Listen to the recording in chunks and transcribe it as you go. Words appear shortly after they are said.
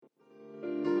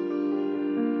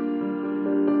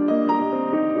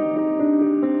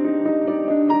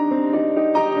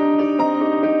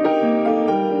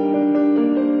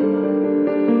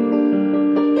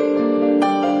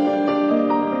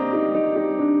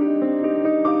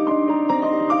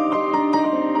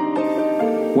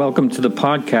Welcome to the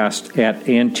podcast at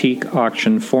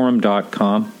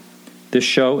AntiqueAuctionForum.com. This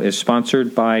show is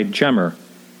sponsored by Gemmer.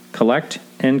 Collect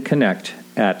and connect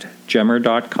at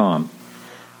Gemmer.com.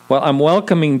 Well, I'm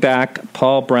welcoming back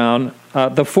Paul Brown,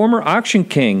 the former auction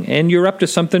king, and you're up to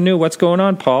something new. What's going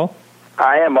on, Paul?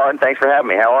 I am, Martin. Thanks for having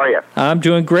me. How are you? I'm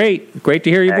doing great. Great to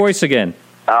hear your voice again.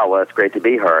 Oh, well, it's great to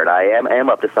be heard. I am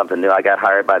up to something new. I got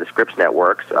hired by the Scripps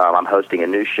Networks. I'm hosting a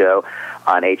new show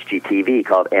on HGTV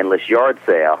called Endless Yard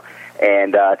Sale.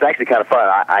 And it's actually kind of fun.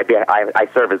 I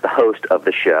serve as the host of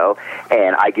the show,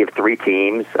 and I give three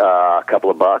teams a couple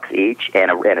of bucks each and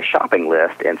a shopping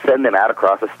list and send them out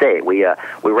across the state. We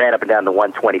ran up and down the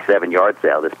 127 yard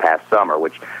sale this past summer,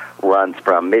 which runs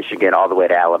from Michigan all the way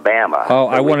to Alabama. Oh,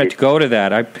 I wanted to go to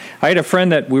that. I had a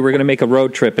friend that we were going to make a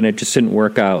road trip, and it just didn't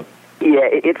work out. Yeah,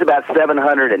 it's about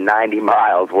 790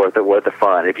 miles worth of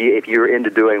fun. If you're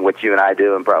into doing what you and I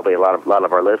do, and probably a lot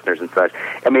of our listeners and such,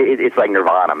 I mean, it's like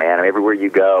nirvana, man. I mean, everywhere you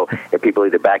go, if people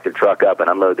either back their truck up and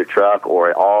unload their truck,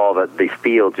 or all the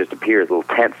field just appears little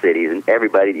tent cities, and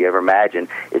everybody you ever imagine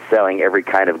is selling every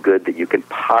kind of good that you can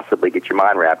possibly get your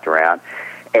mind wrapped around.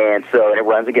 And so it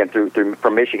runs again through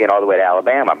from Michigan all the way to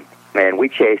Alabama. And we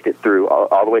chased it through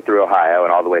all the way through Ohio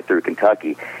and all the way through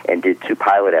Kentucky, and did 2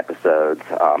 pilot episodes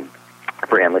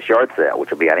for Endless Yard Sale,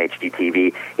 which will be on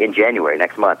HGTV in January,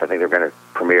 next month. I think they're going to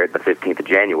premiere it the 15th of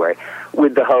January,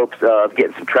 with the hopes of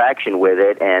getting some traction with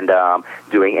it and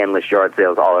doing endless yard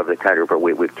sales all over the country. But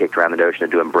we've kicked around the notion of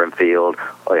doing Brimfield,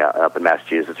 up in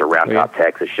Massachusetts, or Round Top,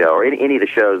 Texas show, or any of the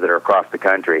shows that are across the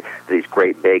country, these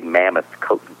great big mammoth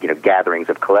gatherings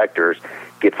of collectors.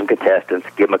 Get some contestants,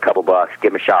 give them a couple bucks,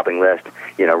 give them a shopping list,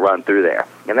 run through there.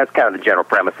 And that's kind of the general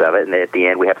premise of it. And at the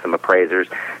end, we have some appraisers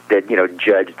that,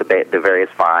 judge the various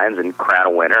finds and crown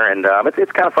a winner. And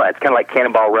it's kind of fun. It's kind of like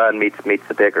Cannonball Run meets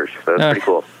the Pickers. So it's pretty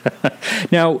cool.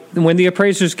 Now, when the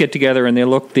appraisers get together and they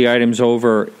look the items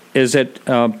over, is it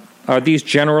are these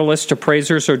generalist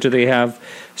appraisers, or do they have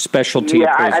specialty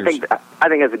appraisers? I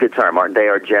think that's a good term, Martin. They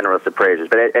are generalist appraisers.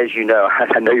 But as you know,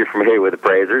 I know you're familiar with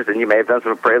appraisers, and you may have done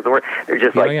some appraisal work. They're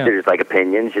just they're just like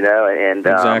opinions, and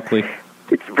exactly.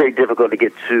 It's very difficult to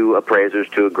get two appraisers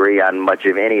to agree on much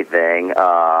of anything.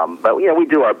 But we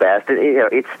do our best.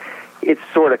 It's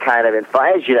sort of kind of,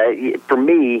 for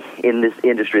me, in this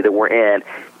industry that we're in,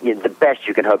 the best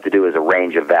you can hope to do is a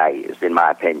range of values, in my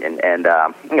opinion. And,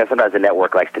 sometimes the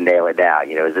network likes to nail it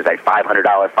down. Is this a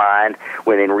 $500 find?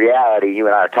 When in reality, you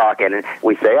and I are talking, and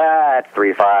we say, it's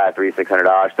 $300,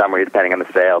 $600, somewhere, depending on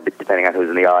the sale, depending on who's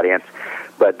in the audience.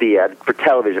 But for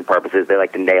television purposes, they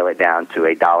like to nail it down to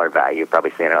a dollar value. You've probably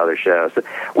seen it on other shows. So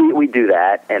we do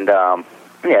that. And,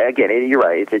 again, you're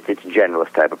right. It's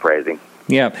generalist type appraising.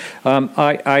 Yeah,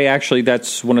 I actually,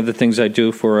 that's one of the things I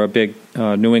do for a big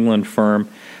New England firm.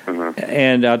 Mm-hmm.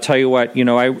 And I'll tell you what,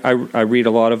 I read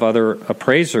a lot of other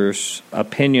appraisers'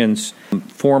 opinions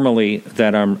formally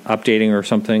that I'm updating or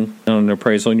something on an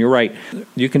appraisal. And you're right,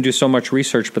 you can do so much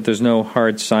research, but there's no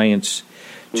hard science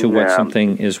to what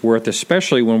something is worth,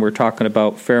 especially when we're talking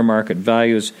about fair market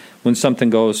values. When something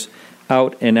goes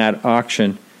out and at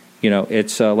auction,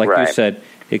 it's like you said,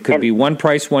 it could be one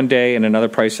price one day and another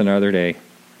price another day.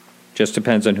 Just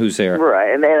depends on who's there.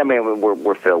 Right, and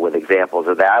we're filled with examples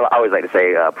of that. I always like to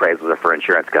say appraisals are for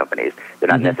insurance companies. They're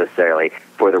not necessarily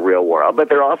for the real world, but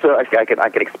they're also, I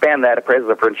can expand that, appraisals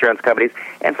are for insurance companies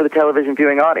and for the television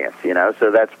viewing audience,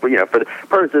 So that's, for the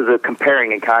purposes of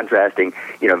comparing and contrasting,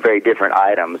 very different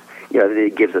items,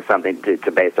 it gives us something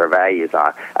to base our values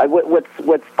on.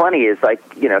 What's funny is,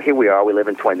 here we are, we live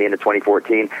in the end of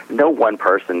 2014. No one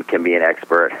person can be an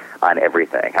expert on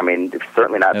everything. I mean,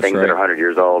 certainly not things that are 100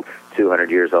 years old,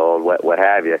 200 years old, what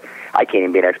have you. I can't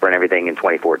even be an expert on everything in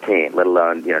 2014, let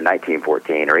alone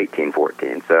 1914 or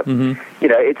 1814. So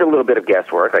it's a little bit of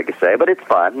guesswork, like I say, but it's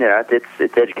fun.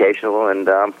 It's educational, and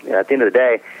at the end of the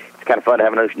day, it's kind of fun to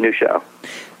have a new show.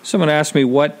 Someone asked me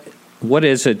what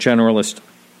is a generalist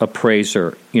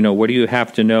appraiser? What do you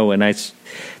have to know? And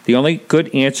the only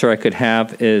good answer I could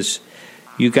have is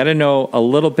you got to know a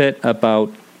little bit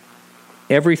about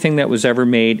everything that was ever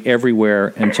made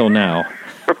everywhere until now.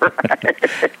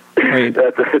 Right.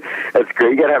 That's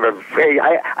great. You got to have a very.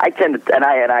 I tend to, and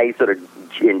I sort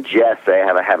of in jest say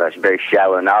I have a very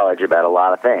shallow knowledge about a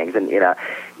lot of things, and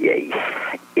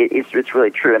it's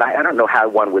really true. And I don't know how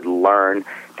one would learn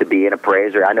to be an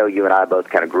appraiser. I know you and I both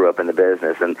kind of grew up in the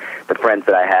business, and the friends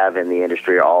that I have in the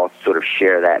industry all sort of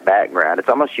share that background. It's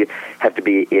almost you have to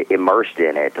be immersed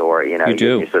in it, or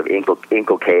you're sort of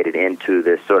inculcated into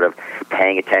this sort of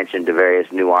paying attention to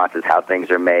various nuances, how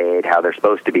things are made, how they're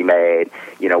supposed to be made.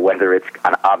 Whether it's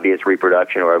an obvious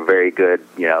reproduction or a very good,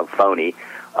 phony.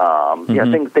 You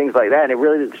know, things like that. And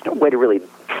there's no way to really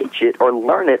teach it or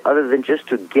learn it other than just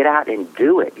to get out and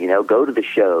do it. You know, go to the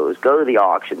shows, go to the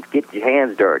auctions, get your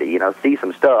hands dirty. You know, see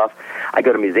some stuff. I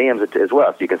go to museums as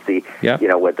well, so you can see, you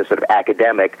know, what the sort of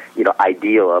academic, you know,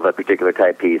 ideal of a particular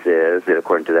type piece is,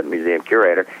 according to that museum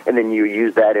curator. And then you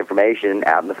use that information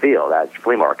out in the field, at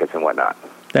flea markets and whatnot.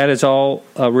 That is all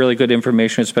really good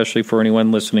information, especially for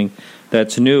anyone listening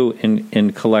that's new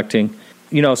in collecting.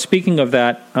 You know, speaking of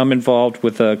that, I'm involved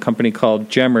with a company called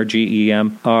Gemr,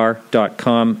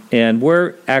 GEMR.com, and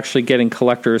we're actually getting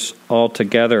collectors all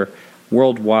together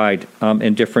worldwide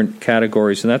in different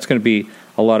categories, and that's going to be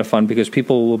a lot of fun because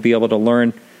people will be able to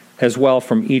learn as well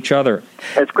from each other.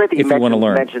 It's great that you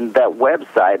mentioned that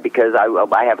website, because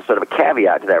I have sort of a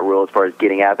caveat to that rule as far as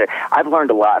getting out there. I've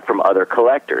learned a lot from other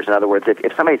collectors. In other words,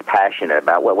 if somebody's passionate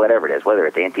about whatever it is, whether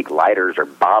it's antique lighters or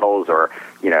bottles or,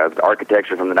 you know,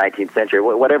 architecture from the 19th century,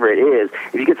 whatever it is,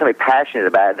 if you get somebody passionate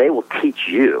about it, they will teach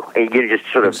you, and you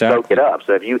just sort of soak it up.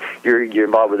 So if you're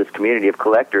involved with this community of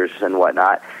collectors and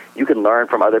whatnot, you can learn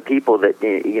from other people that,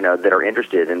 you know, that are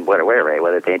interested in whether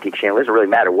it's antique chandeliers. It doesn't really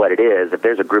matter what it is. If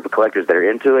there's a group of collectors that are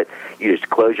into it, you just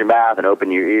close your mouth and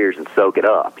open your ears and soak it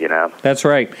up, you know. That's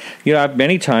right. You know,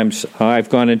 many times I've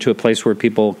gone into a place where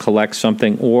people collect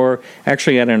something, or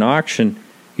actually at an auction,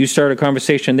 you start a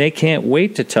conversation, they can't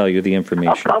wait to tell you the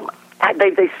information.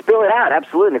 They spill it out,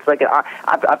 absolutely. It's like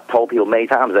I've told people many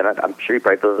times, and I'm sure you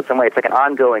probably feel the same way. It's like an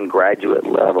ongoing graduate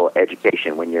level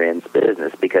education when you're in this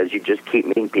business, because you just keep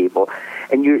meeting people,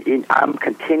 and I'm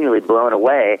continually blown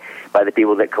away by the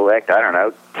people that collect, I don't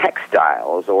know,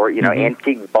 textiles or, you know,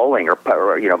 antique bowling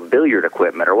or you know, billiard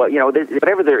equipment or what, you know,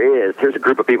 whatever there is. There's a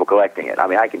group of people collecting it. I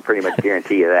mean, I can pretty much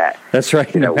guarantee you that. That's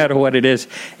right, no matter what it is.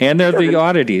 And they're the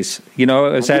oddities. You know,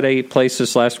 I was at a place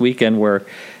this last weekend where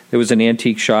there was an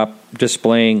antique shop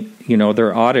displaying, you know,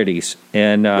 their oddities.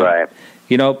 And,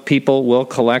 you know, people will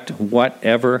collect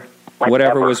whatever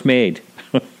was made.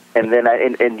 And then,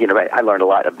 you know, I learned a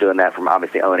lot of doing that from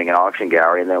obviously owning an auction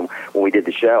gallery. And then when we did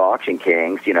the show, Auction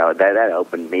Kings, you know, that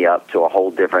opened me up to a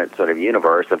whole different sort of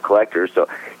universe of collectors. So,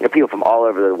 you know, people from all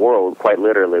over the world, quite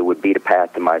literally, would beat a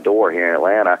path to my door here in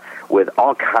Atlanta with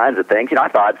all kinds of things. You know, I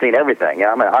thought I'd seen everything. You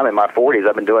know, I'm in my 40s.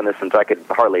 I've been doing this since I could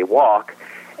hardly walk.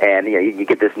 And, you know, you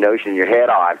get this notion in your head,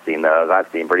 oh, I've seen those.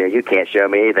 You can't show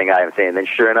me anything I haven't seen. And then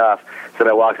sure enough,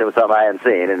 somebody walks in with something I haven't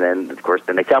seen. And then, of course,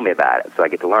 then they tell me about it. So I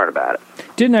get to learn about it.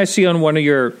 Didn't I see on one of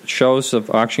your shows of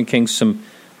Auction Kings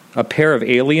a pair of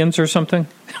aliens or something?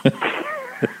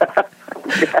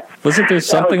 Wasn't there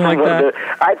something like that?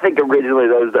 I think originally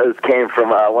those came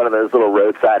from one of those little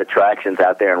roadside attractions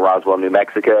out there in Roswell, New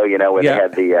Mexico, you know, where they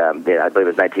had I believe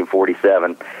it was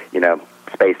 1947, you know,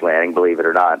 space landing, believe it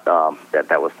or not.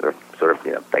 That was the sort of,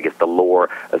 you know, I guess the lore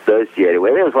associated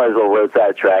with it. It was one of those little roadside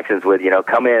attractions with, you know,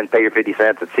 come in, pay your 50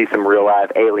 cents, and see some real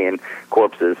live alien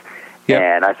corpses. Yep.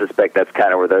 And I suspect that's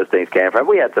kind of where those things came from.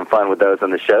 We had some fun with those on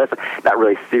the show. That's not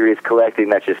really serious collecting.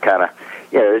 That's just kind of,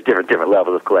 you know, there's different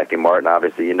levels of collecting, Martin.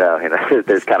 Obviously, you know,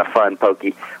 there's kind of fun,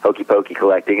 hokey pokey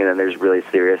collecting, and then there's really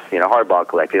serious, you know, hardball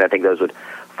collecting. I think those would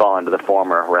fall into the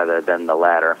former rather than the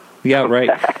latter. Yeah, right.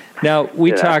 Now,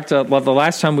 we talked, the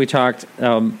last time we talked,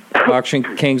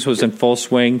 Auction Kings was in full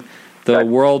swing. The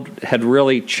world had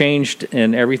really changed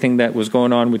and everything that was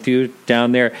going on with you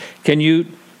down there. Can you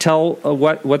tell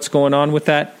what's going on with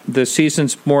that? The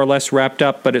season's more or less wrapped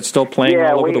up, but it's still playing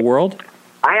all over the world?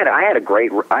 I had a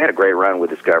great run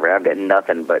with Discovery. I've got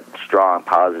nothing but strong,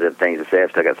 positive things to say. I've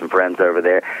still got some friends over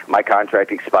there. My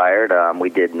contract expired. We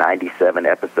did 97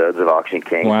 episodes of Auction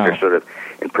Kings. Wow. They're sort of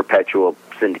in perpetual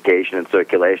syndication and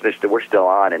circulation. We're still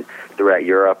on and throughout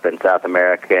Europe and South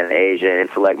America and Asia and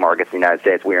select markets in the United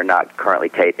States. We are not currently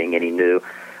taping any new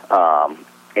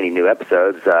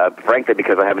episodes, frankly,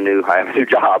 because I have a new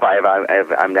job.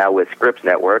 I'm now with Scripps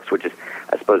Networks, which is,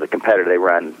 I suppose, a competitor. They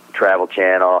run Travel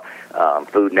Channel,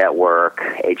 Food Network,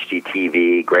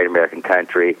 HGTV, Great American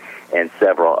Country, and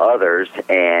several others.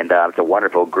 And it's a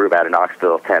wonderful group out in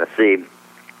Knoxville, Tennessee.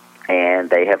 And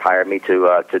they have hired me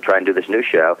to try and do this new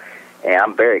show. And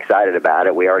I'm very excited about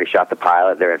it. We already shot the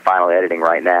pilot. They're in final editing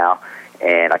right now.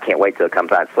 And I can't wait till it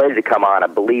comes on. It's slated to come on, I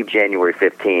believe, January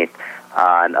 15th.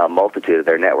 On a multitude of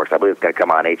their networks. I believe it's going to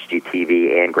come on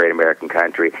HGTV and Great American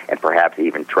Country and perhaps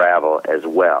even Travel as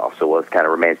well. So it kind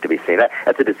of remains to be seen.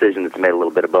 That's a decision that's made a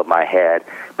little bit above my head.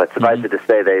 But suffice it to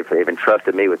say, they've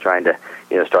entrusted me with trying to,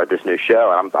 you know, start this new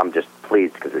show. And I'm just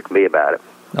pleased because it's me about it.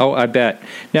 Oh, I bet.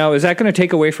 Now, is that going to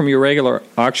take away from your regular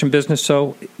auction business?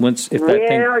 So that's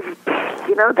a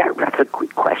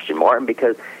quick question, Martin,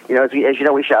 because, you know, as you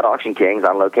know, we shot Auction Kings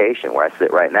on location where I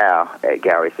sit right now at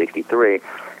Gallery 63.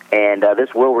 And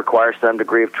this will require some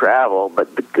degree of travel,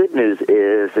 but the good news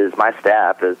is my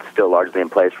staff is still largely in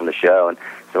place from the show, and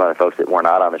some other folks that were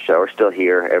not on the show are still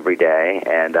here every day,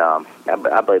 and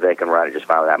I believe they can run it just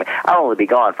fine without me. I'll only be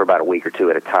gone for about a week or two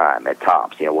at a time at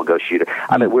tops. We'll go shoot it.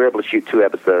 I mean, we were able to shoot 2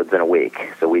 episodes in a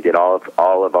week, so we did all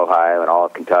of Ohio and all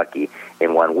of Kentucky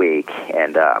in 1 week,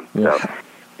 and so.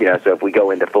 So if we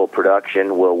go into full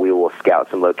production, we will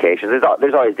scout some locations.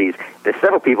 There's always there's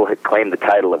several people who claim the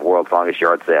title of World's Longest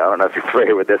Yard Sale. I don't know if you're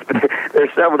familiar with this, but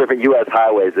there's several different U.S.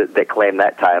 highways that claim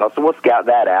that title. So we'll scout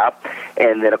that out,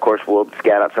 and then, of course, we'll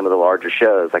scout out some of the larger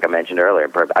shows, like I mentioned earlier.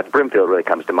 Brimfield really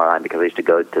comes to mind because I used to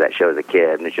go to that show as a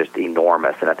kid, and it's just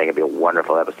enormous, and I think it'd be a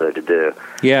wonderful episode to do.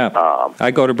 Yeah,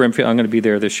 I go to Brimfield. I'm going to be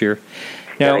there this year.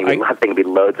 I think it'd be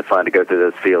loads of fun to go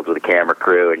through those fields with a camera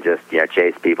crew and just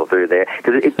chase people through there.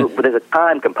 Because there's a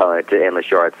time component to Endless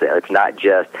Yard Sale. It's not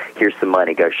just here's some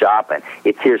money, go shopping.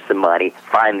 It's here's some money,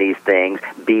 find these things,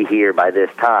 be here by this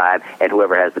time, and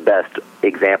whoever has the best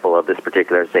example of this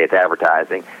particular, say it's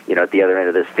advertising, at the other end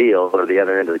of this field or the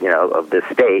other end of of this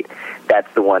state,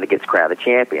 that's the one that gets crowned the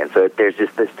champion. So there's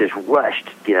just this rushed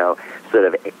sort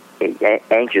of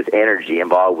anxious energy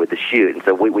involved with the shoot, and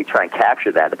so we try and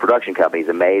capture that. The production company is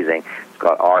amazing. It's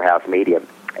called Our House Media,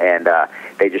 and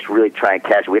they just really try and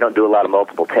catch it. We don't do a lot of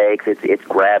multiple takes. It's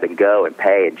grab and go and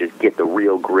pay and just get the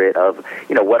real grit of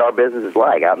what our business is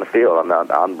like out in the field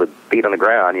on the feet on the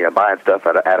ground, buying stuff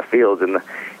out of fields in the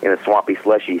swampy,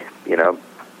 slushy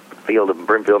field of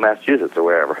Brimfield, Massachusetts, or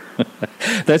wherever.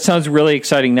 That sounds really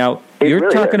exciting. Now you're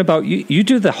really talking about you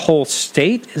do the whole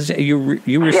state. You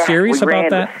were serious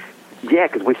about that? Yeah,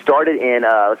 because we started in,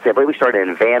 I believe we started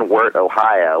in Van Wert,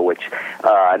 Ohio, which,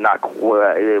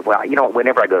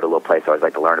 whenever I go to a little place, I always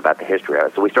like to learn about the history of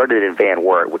it. So we started in Van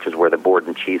Wert, which is where the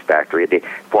Borden Cheese Factory, the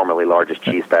formerly largest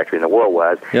cheese factory in the world,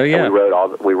 was. Oh, yeah. And we rode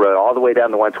all the way down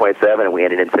to 127, and we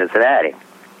ended in Cincinnati.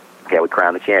 Okay, we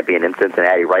crowned the champion in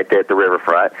Cincinnati right there at the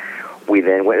riverfront. We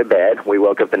then went to bed. We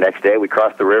woke up the next day. We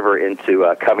crossed the river into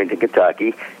Covington,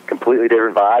 Kentucky. Completely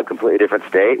different vibe, completely different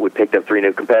state. We picked up 3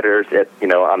 new competitors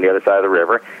on the other side of the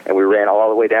river, and we ran all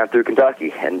the way down through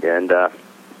Kentucky. And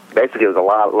basically, it was a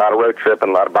lot of road trip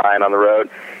and a lot of buying on the road.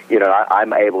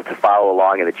 I'm able to follow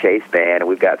along in the chase van, and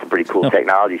we've got some pretty cool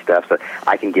technology stuff, so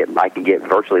I can get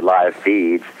virtually live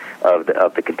feeds of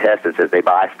the contestants as they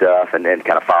buy stuff, and then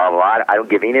kind of follow along. I don't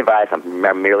give any advice. I'm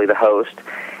merely the host.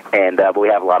 And but we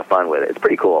have a lot of fun with it. It's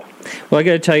pretty cool. Well, I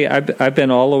got to tell you, I've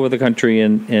been all over the country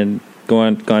and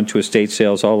gone to estate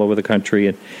sales all over the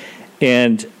country,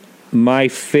 and my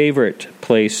favorite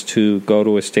place to go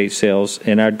to estate sales,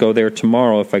 and I'd go there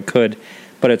tomorrow if I could,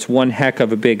 but it's one heck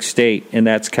of a big state, and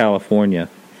that's California.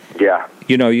 Yeah.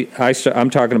 I'm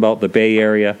talking about the Bay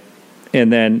Area,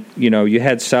 and then you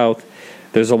head south.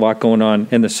 There's a lot going on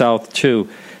in the south too,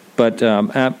 but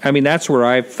that's where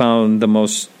I've found the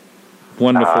most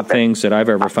wonderful things that I've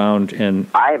ever found. And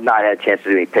I have not had a chance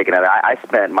to do any picking up. I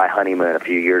spent my honeymoon a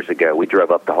few years ago. We drove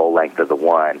up the whole length of the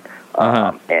one.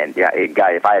 And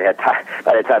if I had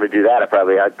time to do that,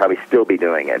 I'd probably still be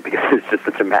doing it because it's just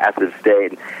such a massive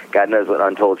state. And God knows what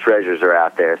untold treasures are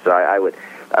out there. So I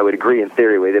would agree in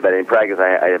theory with it, but in practice,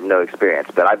 I have no experience.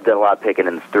 But I've done a lot of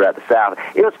picking throughout the South.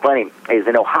 What's funny is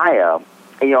in Ohio,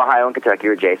 Ohio and Kentucky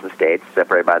are adjacent states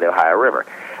separated by the Ohio River.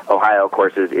 Ohio, of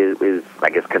course, is I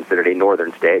guess considered a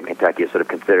northern state. Kentucky is sort of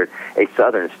considered a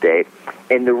southern state.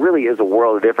 And there really is a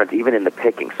world of difference even in the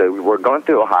picking. So we're going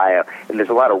through Ohio, and there's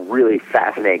a lot of really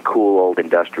fascinating, cool old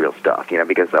industrial stuff,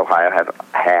 because Ohio has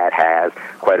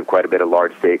quite a bit of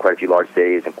large city, quite a few large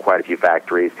cities and quite a few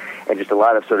factories, and just a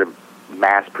lot of sort of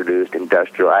mass-produced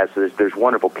industrialized. So there's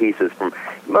wonderful pieces from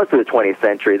most of the 20th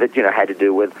century that had to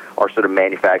do with our sort of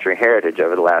manufacturing heritage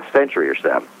over the last century or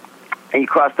so. And you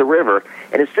cross the river,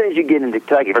 and as soon as you get into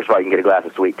Kentucky, first of all, you can get a glass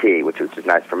of sweet tea, which is just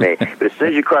nice for me. But as soon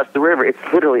as you cross the river, it's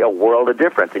literally a world of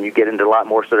difference, and you get into a lot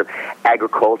more sort of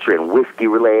agriculture and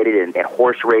whiskey-related and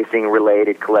horse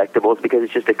racing-related collectibles because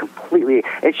it's just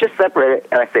it's just separated,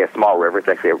 and I say a small river, it's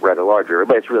actually a rather large river,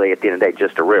 but it's really, at the end of the day,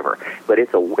 just a river. But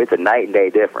it's a night and day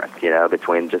difference,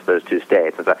 between just those two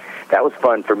states. And so that was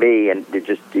fun for me, and it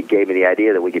gave me the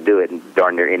idea that we could do it in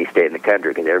darn near any state in the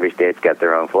country because every state's got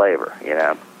their own flavor,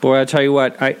 Boy, I'll tell you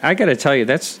what, I got to tell you,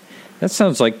 that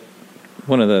sounds like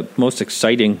one of the most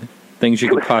exciting things you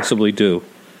could possibly do.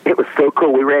 It was so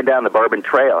cool. We ran down the Bourbon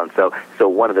Trail, and so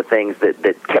one of the things that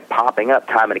kept popping up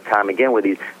time and time again were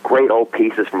these great old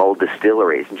pieces from old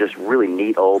distilleries and just really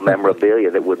neat old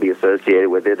memorabilia that would be associated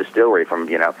with their distillery from,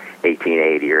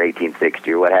 1880 or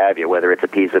 1860 or what have you, whether it's a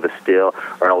piece of a still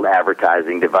or an old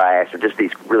advertising device or just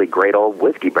these really great old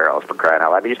whiskey barrels, for crying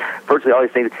out loud. I mean, just virtually all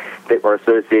these things that are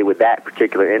associated with that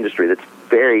particular industry that's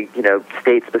very,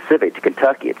 state-specific to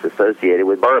Kentucky. It's associated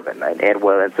with bourbon. And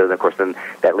so, of course, then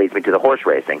that leads me to the horse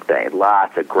racing thing.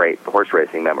 Lots of great horse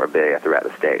racing memorabilia throughout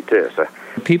the state, too. So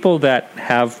people that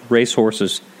have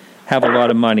racehorses have a lot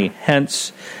of money.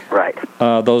 Hence, right.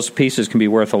 Those pieces can be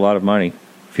worth a lot of money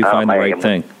if you find the right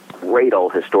thing. Great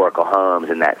old historical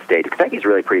homes in that state. Kentucky's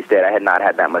really pretty state. I had not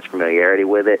had that much familiarity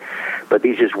with it, but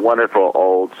these just wonderful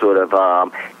old sort of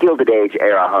Gilded Age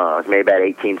era homes, made about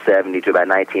 1870 to about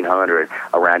 1900,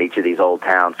 around each of these old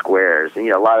town squares. And,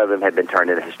 a lot of them had been turned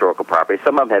into historical property.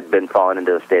 Some of them had been fallen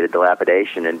into a state of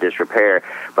dilapidation and disrepair,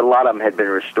 but a lot of them had been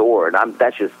restored.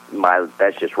 That's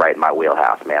just right in my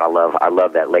wheelhouse, man. I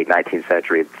love that late 19th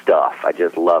century stuff. I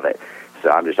just love it. So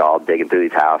I'm just all digging through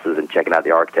these houses and checking out the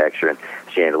architecture and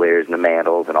chandeliers and the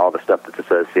mantels and all the stuff that's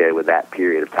associated with that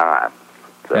period of time.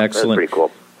 So excellent. That's pretty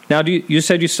cool. Now, you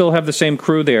said you still have the same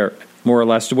crew there, more or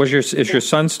less. Is your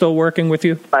son still working with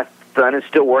you? My son is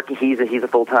still working. He's a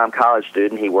full-time college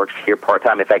student. He works here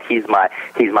part-time. In fact, he's my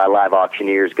Live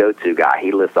Auctioneers go-to guy.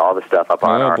 He lists all the stuff up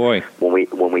on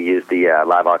when we use the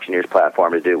Live Auctioneers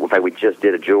platform to do. In fact, we just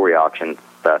did a jewelry auction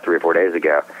 3 or 4 days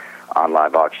ago on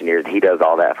Live Auctioneers. He does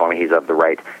all that for me. He's of the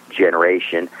right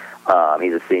generation.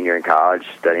 He's a senior in college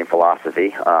studying philosophy,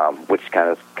 which is kind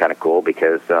of cool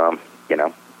because I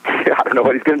don't know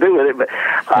what he's going to do with it, but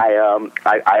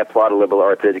I applaud a liberal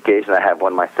arts education. I have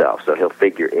one myself, so he'll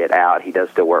figure it out. He does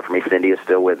still work for me. Cindy is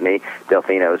still with me.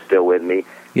 Delfino is still with me.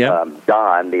 Yep.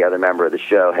 Don, the other member of the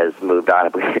show, has moved on.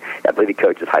 I believe he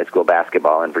coaches high school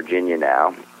basketball in Virginia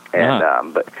now.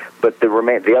 And but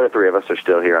the other three of us are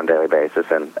still here on a daily basis,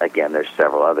 and again, there's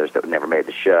several others that never made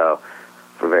the show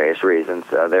for various reasons.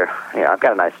 So I've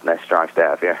got a nice strong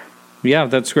staff here. Yeah,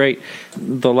 that's great.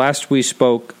 The last we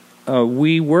spoke,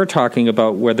 we were talking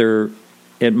about whether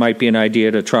it might be an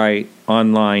idea to try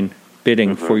online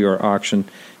bidding for your auction.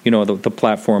 The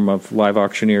platform of Live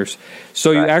Auctioneers.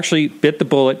 So you actually bit the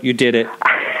bullet. You did it.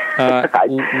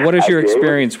 What is your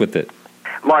experience with it?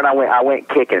 Martin, I went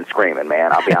kicking and screaming,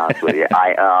 man. I'll be honest with you.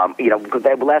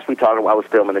 Last we talked, I was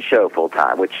filming the show full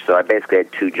time, so I basically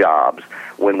had 2 jobs.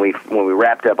 When we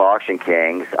wrapped up Auction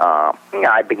Kings,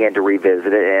 I began to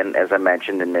revisit it, and as I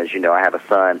mentioned, and as you know, I have a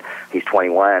son. He's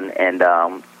 21, and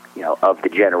of the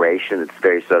generation that's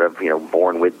very sort of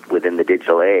born within the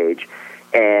digital age.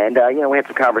 And, we had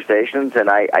some conversations, and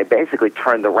I basically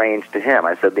turned the reins to him.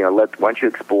 I said, why don't you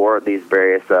explore these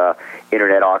various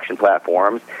internet auction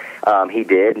platforms? He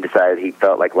did and decided he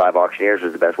felt like Live Auctioneers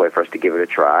was the best way for us to give it a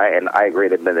try, and I agree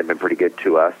they've been pretty good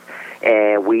to us.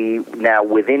 And we now,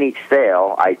 within each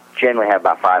sale, I generally have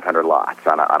about 500 lots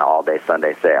on an all-day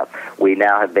Sunday sale. We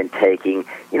now have been taking,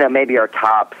 maybe our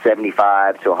top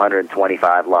 75 to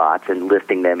 125 lots and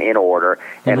listing them in order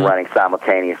and running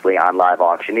simultaneously on Live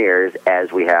Auctioneers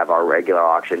as we have our regular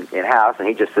auction in-house. And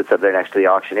he just sits up there next to the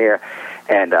auctioneer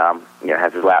and,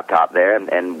 has his laptop there,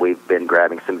 and we've been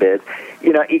grabbing some bids.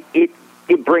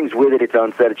 It brings with it its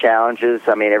own set of challenges.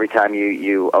 I mean, every time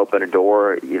you open a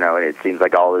door, and it seems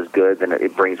like all is good, then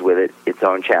it brings with it its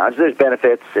own challenge. There's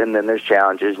benefits, and then there's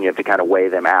challenges, and you have to kind of weigh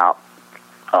them out,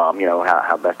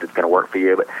 how best it's going to work for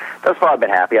you. But thus far, I've been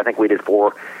happy. I think we did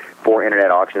four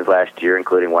internet auctions last year,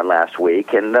 including one last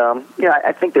week. And,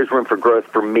 I think there's room for growth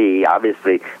for me.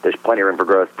 Obviously, there's plenty of room for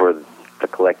growth for the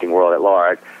collecting world at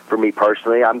large. For me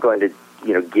personally, I'm going to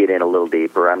get in a little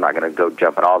deeper. I'm not going to go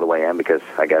jumping all the way in because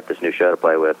I got this new show to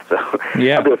play with. So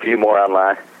I'll do a few more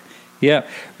online. Yeah.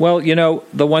 Well,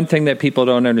 the one thing that people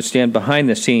don't understand behind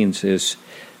the scenes is,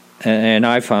 and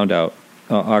I found out,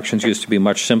 auctions used to be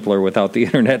much simpler without the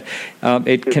internet.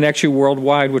 It connects you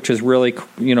worldwide, which is really,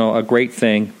 a great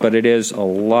thing, but it is a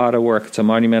lot of work. It's a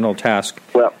monumental task.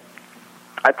 Well,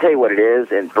 I tell you what it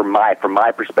is, and from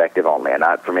my perspective only, and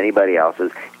not from anybody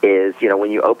else's, is when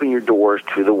you open your doors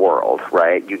to the world,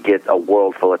 right? You get a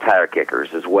world full of tire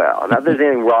kickers as well. Not that there's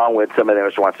anything wrong with somebody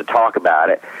that wants to talk about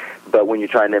it, but when you're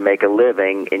trying to make a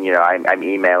living, and I'm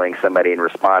emailing somebody in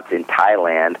response in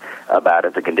Thailand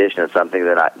about the condition of something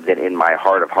that in my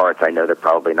heart of hearts I know they're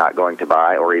probably not going to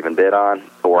buy or even bid on,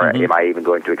 or am I even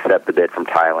going to accept the bid from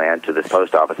Thailand to this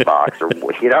post office box, or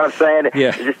you know what I'm saying?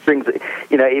 Yeah. It just brings,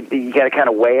 you got to kind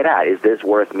of weigh it out. Is this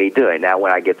worth me doing? Now,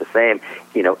 when I get the same,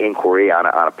 inquiry on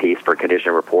a piece for a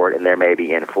condition report, and they're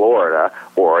maybe in Florida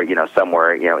or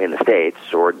somewhere in the States,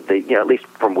 or at least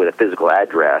with a physical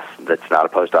address that's not a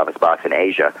post office box in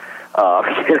Asia,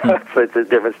 So it's a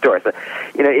different story. So,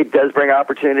 it does bring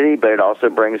opportunity, but it also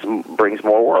brings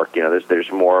more work.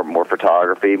 There's more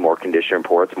photography, more condition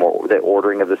reports, more the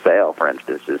ordering of the sale. For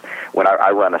instance, is when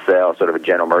I run a sale, sort of a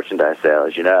general merchandise sale,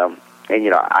 as you know,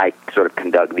 and I sort of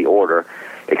conduct the order,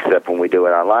 except when we do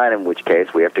it online, in which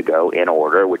case we have to go in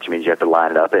order, which means you have to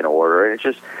line it up in order, and it's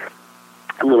just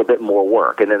a little bit more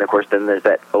work. And then, of course, there's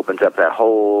that opens up that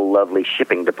whole lovely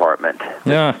shipping department.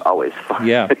 Yeah. Always fun.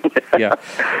 Yeah.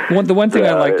 The one thing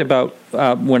I liked about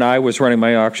when I was running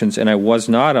my auctions and I was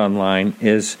not online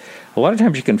is a lot of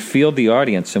times you can feel the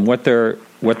audience and what they're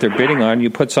bidding on.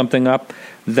 You put something up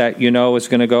that is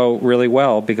going to go really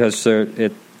well because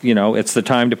it's the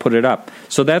time to put it up.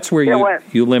 So that's where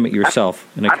you limit yourself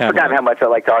in a catalog. I've forgotten how much I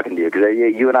like talking to you because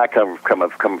you and I come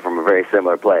from a very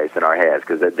similar place in our heads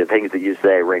because the things that you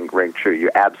say ring true.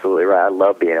 You're absolutely right. I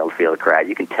love being able to feel the crowd.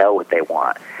 You can tell what they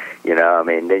want.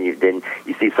 Then you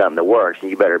see something that works, and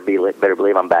you better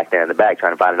believe I'm back there in the back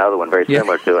trying to find another one very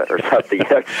similar to it or something.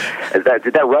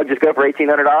 Did that rug just go for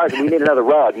 $1,800? We need another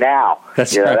rug now.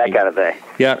 That's right. That kind of thing.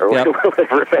 Yeah. Or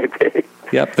whatever it may be.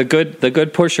 Yep, the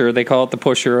good pusher. They call it the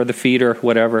pusher or the feeder,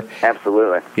 whatever.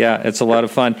 Absolutely. Yeah, it's a lot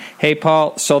of fun. Hey,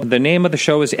 Paul, so the name of the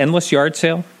show is Endless Yard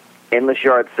Sale? Endless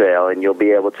Yard Sale, and you'll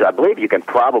be able to, I believe you can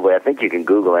I think you can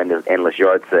Google Endless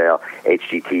Yard Sale,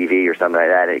 HGTV or something like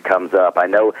that, and it comes up. I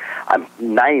know, I'm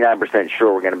 99%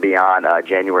 sure we're going to be on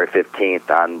January 15th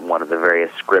on one of the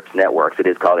various Scripps networks. It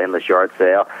is called Endless Yard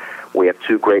Sale. We have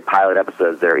 2 great pilot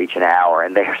episodes there, each an hour,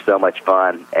 and they are so much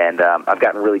fun. And I've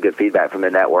gotten really good feedback from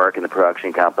the network and the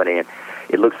production company, and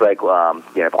it looks like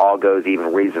if all goes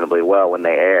even reasonably well when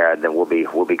they air, then we'll be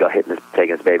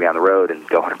taking this baby on the road and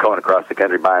going across the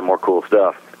country buying more cool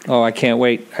stuff. Oh, I can't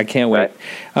wait! Right.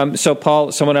 So,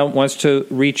 Paul, someone else wants to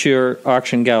reach your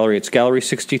auction gallery. It's Gallery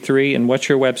 63, and what's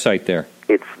your website there?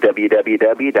 It's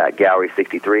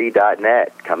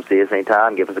www.gallery63.net. Come see us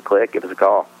anytime. Give us a click. Give us a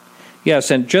call.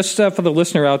 Yes, and just for the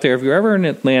listener out there, if you're ever in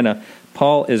Atlanta,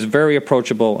 Paul is very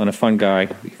approachable and a fun guy.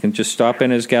 You can just stop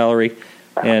in his gallery,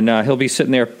 and he'll be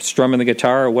sitting there strumming the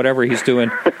guitar or whatever he's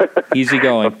doing. Easy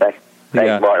going. Well,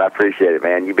 thanks, Bart. I appreciate it,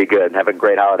 man. You be good. Have a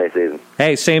great holiday season.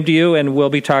 Hey, same to you, and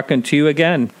we'll be talking to you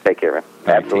again. Take care, man.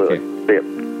 All Absolutely. Right, see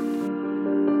you.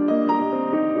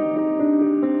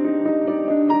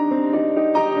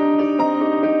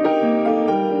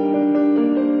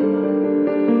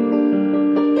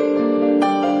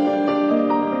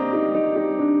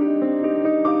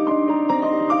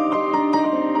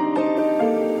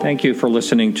 Thank you for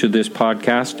listening to this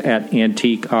podcast at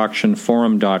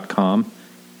AntiqueAuctionForum.com.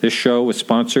 This show was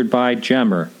sponsored by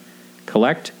Gemmer.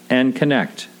 Collect and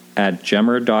connect at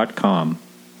Gemmer.com.